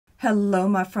Hello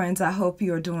my friends, I hope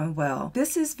you are doing well.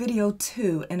 This is video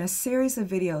 2 in a series of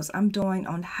videos I'm doing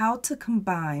on how to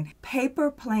combine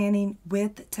paper planning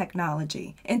with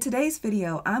technology. In today's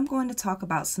video, I'm going to talk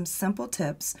about some simple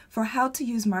tips for how to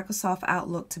use Microsoft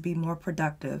Outlook to be more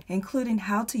productive, including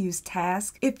how to use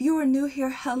tasks. If you are new here,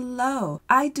 hello!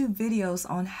 I do videos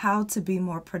on how to be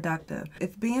more productive.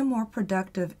 If being more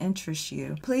productive interests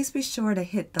you, please be sure to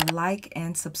hit the like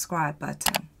and subscribe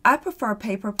button. I prefer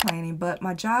paper planning, but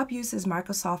my job uses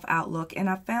Microsoft Outlook, and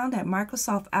I found that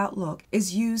Microsoft Outlook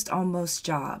is used on most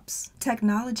jobs.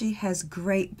 Technology has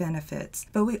great benefits,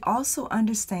 but we also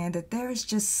understand that there is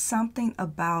just something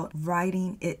about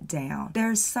writing it down.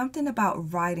 There is something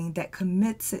about writing that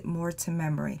commits it more to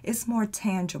memory. It's more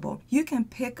tangible. You can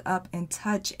pick up and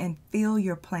touch and feel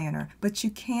your planner, but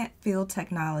you can't feel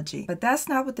technology. But that's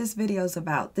not what this video is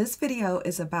about. This video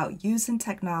is about using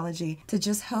technology to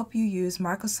just help you use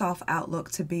Microsoft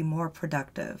Outlook to be more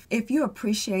productive. If you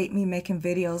appreciate me making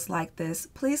videos like this,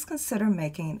 please consider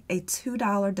making a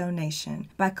 $2 donation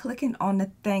by clicking on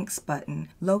the thanks button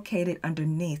located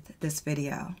underneath this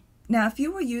video. Now, if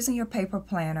you were using your paper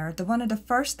planner, one of the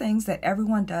first things that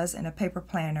everyone does in a paper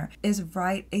planner is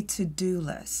write a to-do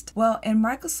list. Well, in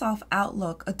Microsoft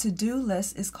Outlook, a to-do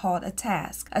list is called a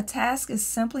task. A task is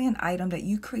simply an item that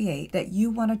you create that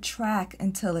you want to track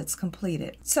until it's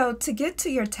completed. So to get to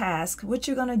your task, what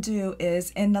you're going to do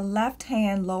is in the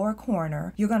left-hand lower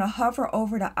corner, you're going to hover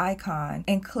over the icon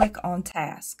and click on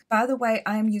task. By the way,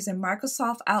 I am using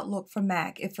Microsoft Outlook for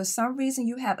Mac. If for some reason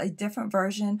you have a different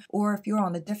version, or if you're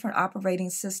on a different operating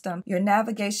system, your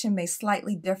navigation may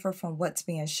slightly differ from what's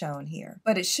being shown here,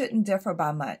 but it shouldn't differ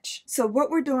by much. So what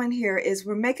we're doing here is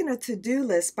we're making a to-do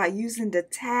list by using the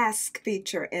task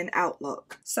feature in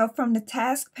Outlook. So from the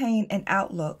task pane in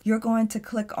Outlook, you're going to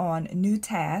click on New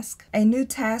Task. A new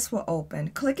task will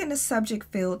open. Click in the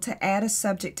subject field to add a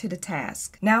subject to the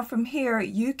task. Now from here,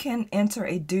 you can enter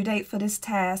a due date for this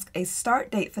task, a start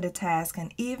date for the task,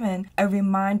 and even a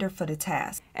reminder for the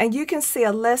task. And you can see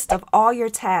a list of all your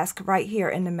tasks right here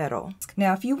in the middle.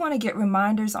 Now, if you want to get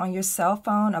reminders on your cell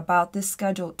phone about this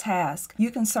scheduled task,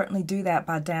 you can certainly do that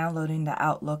by downloading the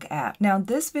Outlook app. Now,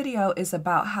 this video is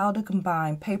about how to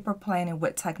combine paper planning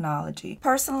with technology.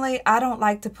 Personally, I don't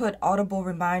like to put audible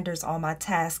reminders on my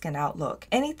task in Outlook.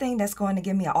 Anything that's going to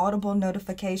give me an audible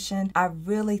notification, I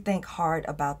really think hard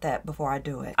about that before I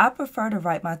do it. I prefer to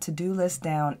write my to-do list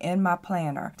down in my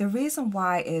planner. The reason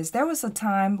why is there was a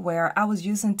time where I was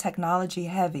using technology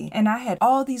heavy and I had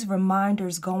all these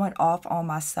reminders going off on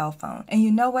my cell phone. And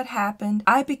you know what happened?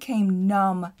 I became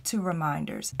numb to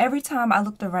reminders. Every time I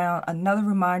looked around, another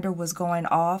reminder was going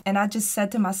off, and I just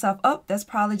said to myself, oh, that's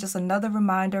probably just another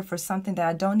reminder for something that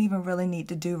I don't even really need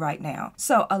to do right now.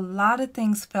 So a lot of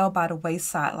things fell by the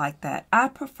wayside like that. I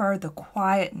prefer the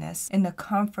quietness and the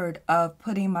comfort of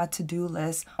putting my to-do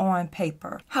list on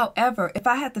paper. However, if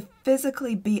I had to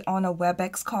physically be on a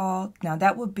WebEx call, now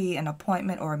that would be an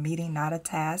appointment or a meeting, not a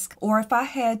task, or if I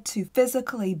had to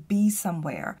physically be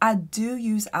somewhere, I do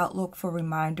use Outlook for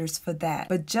reminders for that.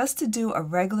 But just to do a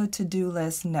regular to-do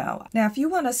list, no. Now, if you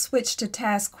want to switch to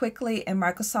tasks quickly in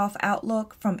Microsoft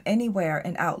Outlook from anywhere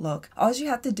in Outlook, all you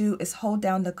have to do is hold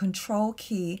down the Control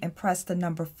key and press the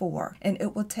number 4, and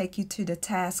it will take you to the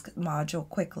task module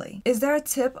quickly. Is there a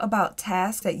tip about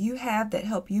tasks that you have that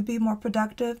help you be more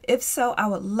productive? If so, I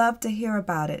would love to hear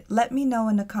about it. Let me know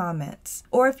in the comments.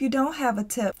 Or if you don't have a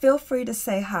tip, feel free to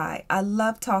say hi. I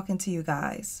love talking to you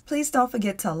guys. Please don't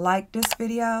forget to like this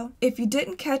video. If you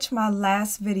didn't catch my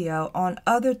last video on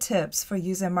other tips for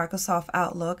using Microsoft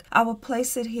Outlook, I will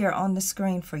place it here on the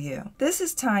screen for you. This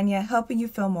is Tonya, helping you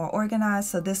feel more organized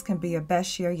so this can be your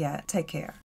best year yet. Take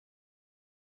care.